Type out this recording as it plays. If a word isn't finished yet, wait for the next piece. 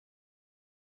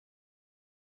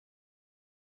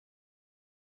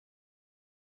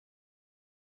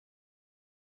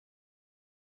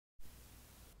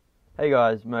Hey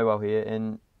guys, Mobile here,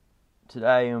 and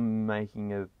today I'm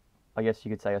making I guess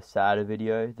you could say a sadder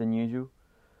video than usual.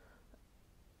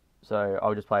 So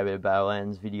I'll just play a bit of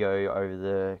Battlelands video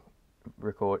over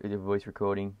the voice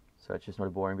recording, so it's just not a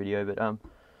boring video. But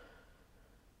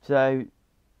today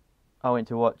I went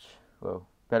to watch, about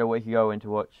a week ago I went to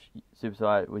watch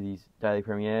Supersight with his daily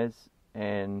premieres,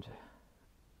 and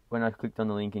when I clicked on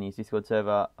the link in his Discord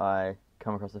server, I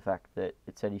come across the fact that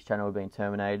it said his channel had been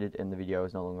terminated and the video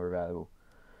was no longer available.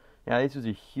 Now, this was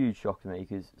a huge shock to me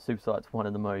because Supersight's one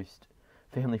of the most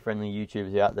family-friendly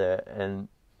YouTubers out there, and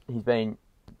he's been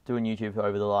doing YouTube for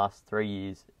over the last 3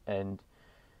 years, and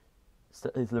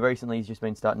recently he's just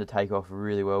been starting to take off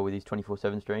really well with his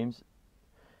 24/7 streams.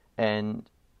 And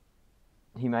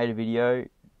he made a video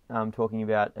talking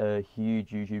about a huge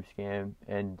YouTube scam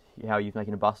and how he was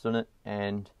making a bust on it,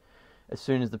 and as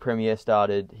soon as the premiere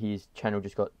started, his channel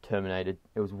just got terminated.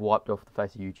 It was wiped off the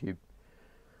face of YouTube.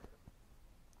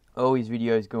 All his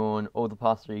videos gone, all the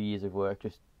past 3 years of work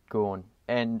just gone.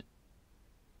 And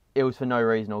it was for no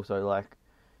reason also, like,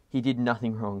 he did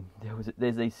nothing wrong.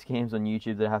 There's these scams on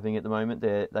YouTube that are happening at the moment.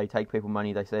 They take people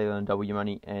money, they say they're going to double your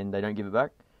money, and they don't give it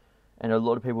back. And a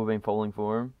lot of people have been falling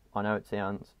for him. I know it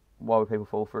sounds, why would people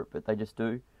fall for it? But they just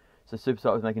do. So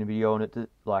Supersight was making a video on it,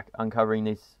 uncovering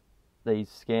these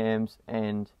scams,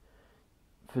 and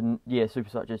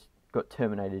Supersight just got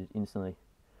terminated instantly.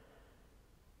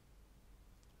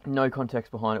 No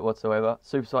context behind it whatsoever.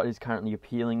 Supersight is currently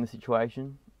appealing the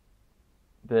situation,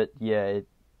 but yeah,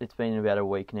 it's been about a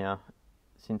week now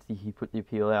since he put the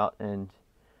appeal out, and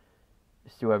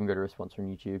still haven't got a response from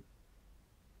YouTube.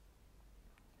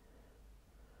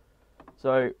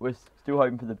 So we're still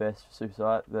hoping for the best for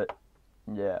Supersight, but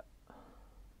yeah,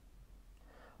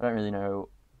 I don't really know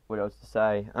what else to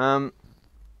say.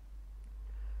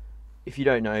 If you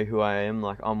don't know who I am,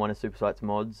 I'm one of Supersight's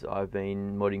mods. I've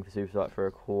been modding for Supersight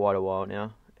for quite a while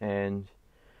now, and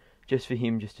just for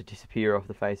him just to disappear off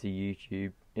the face of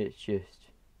YouTube, it's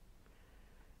just...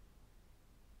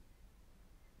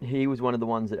 He was one of the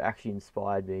ones that actually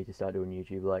inspired me to start doing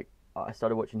YouTube. I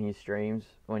started watching his streams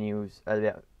when he was at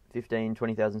about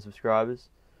 20,000 subscribers,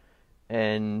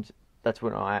 and that's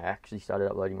when I actually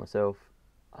started uploading myself.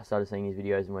 I started seeing his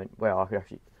videos and went, wow,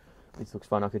 this looks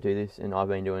fun, I could do this, and I've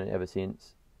been doing it ever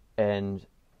since. And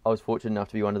I was fortunate enough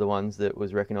to be one of the ones that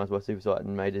was recognised by Supersight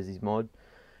and made as his mod.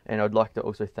 And I'd like to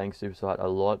also thank Supersight a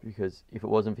lot, because if it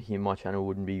wasn't for him, my channel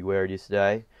wouldn't be where it is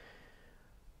today.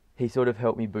 He sort of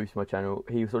helped me boost my channel.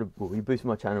 He boosted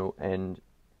my channel and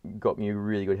got me a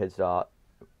really good head start,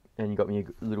 and got me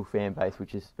a little fan base,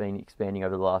 which has been expanding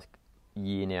over the last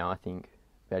year now, I think,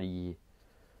 about a year.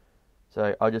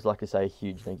 So I'd just like to say a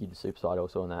huge thank you to Supersight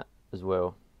also on that as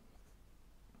well.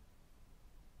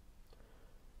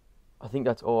 I think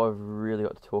that's all I've really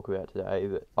got to talk about today,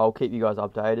 but I'll keep you guys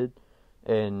updated,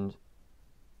 and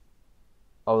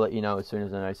I'll let you know as soon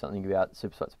as I know something about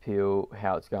Supersight's appeal,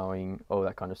 how it's going, all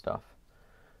that kind of stuff.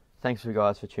 Thanks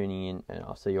for tuning in, and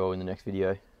I'll see you all in the next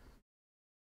video.